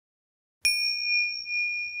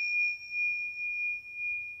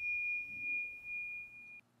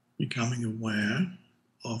becoming aware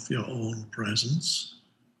of your own presence.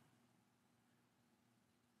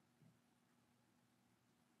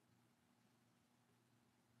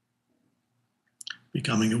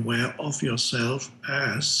 Becoming aware of yourself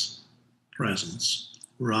as presence,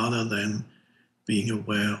 rather than being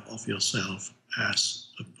aware of yourself as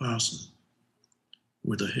a person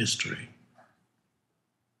with a history.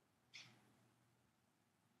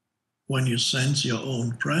 When you sense your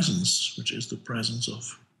own presence, which is the presence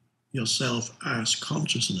of yourself as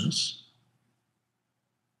consciousness,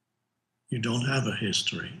 you don't have a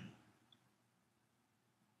history.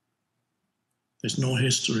 There's no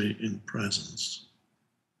history in presence.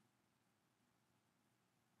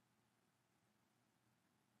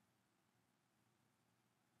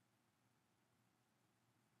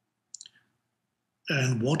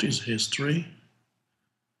 And what is history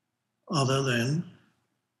other than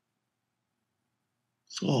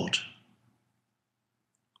thought,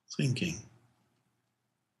 thinking?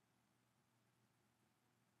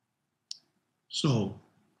 So,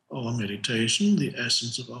 our meditation, the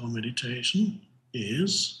essence of our meditation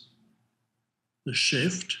is the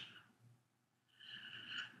shift,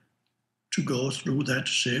 to go through that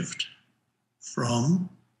shift from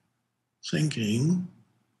thinking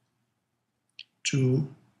to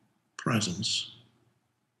presence.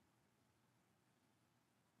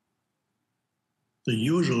 The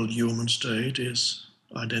usual human state is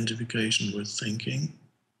identification with thinking,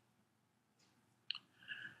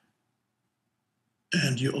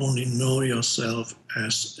 and you only know yourself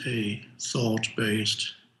as a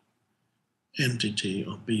thought-based entity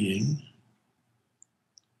or being.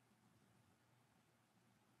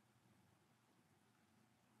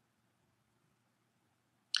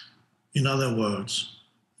 In other words,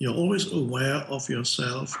 you're always aware of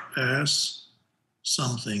yourself as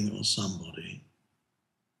something or somebody,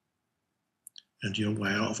 and you're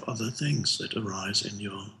aware of other things that arise in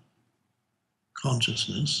your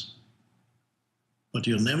consciousness, but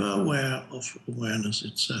you're never aware of awareness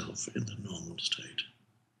itself in the normal state.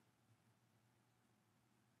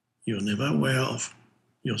 You're never aware of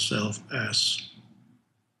yourself as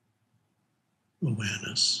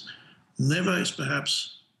awareness. Never is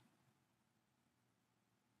perhaps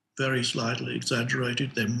very slightly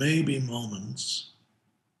exaggerated. There may be moments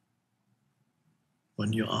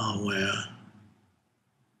when you are aware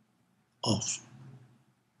of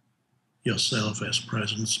yourself as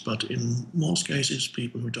presence, but in most cases,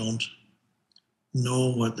 people who don't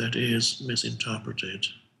know what that is misinterpret it,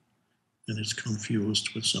 and it's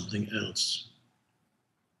confused with something else.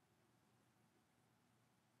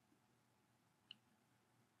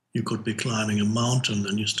 You could be climbing a mountain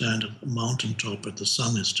and you stand at a mountaintop and the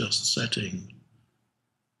sun is just setting.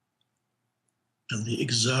 And the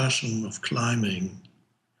exertion of climbing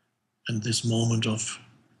and this moment of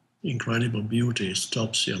incredible beauty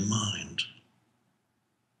stops your mind.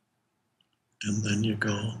 And then you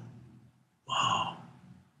go, wow.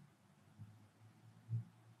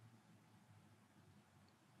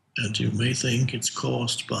 And you may think it's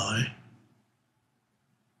caused by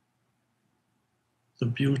the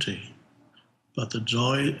beauty, but the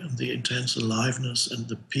joy and the intense aliveness and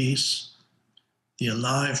the peace, the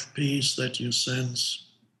alive peace that you sense,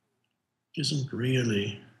 isn't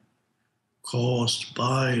really caused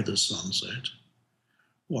by the sunset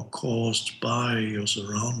or caused by your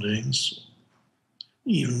surroundings,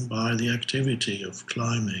 even by the activity of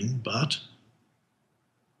climbing, but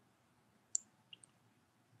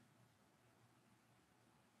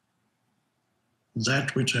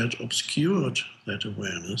that which had obscured that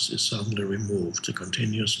awareness is suddenly removed, a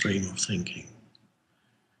continuous stream of thinking.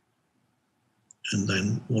 And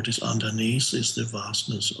then what is underneath is the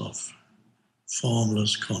vastness of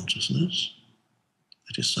formless consciousness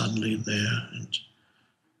that is suddenly there, and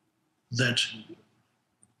that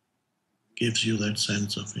gives you that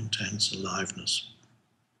sense of intense aliveness,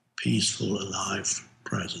 peaceful, alive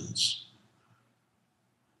presence.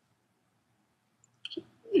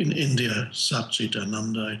 In India,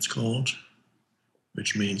 Satchitananda it's called,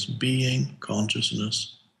 which means being,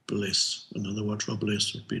 consciousness, bliss. Another word for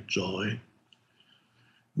bliss would be joy,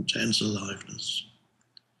 intense aliveness.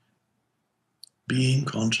 Being,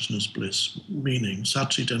 consciousness, bliss, meaning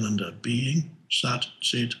Satchitananda, being, Sat,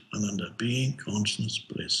 Chit, Ananda, being, consciousness,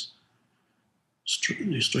 bliss.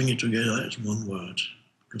 You string it together as one word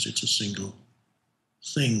because it's a single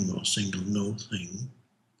thing or single no thing.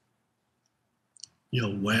 You're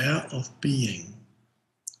aware of being.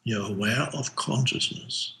 You're aware of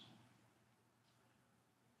consciousness,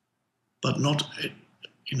 but not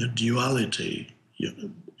in a duality.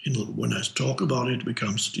 When I talk about it, it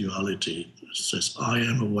becomes duality. says, I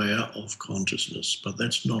am aware of consciousness, but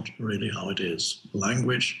that's not really how it is.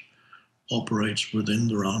 Language operates within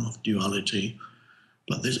the realm of duality,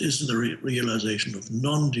 but this isn't the realization of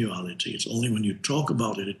non-duality. It's only when you talk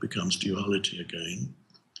about it, it becomes duality again,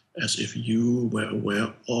 as if you were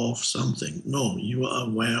aware of something. No, you are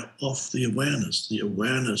aware of the awareness. The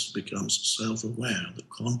awareness becomes self-aware. The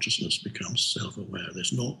consciousness becomes self-aware.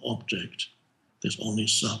 There's no object. There's only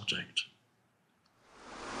subject.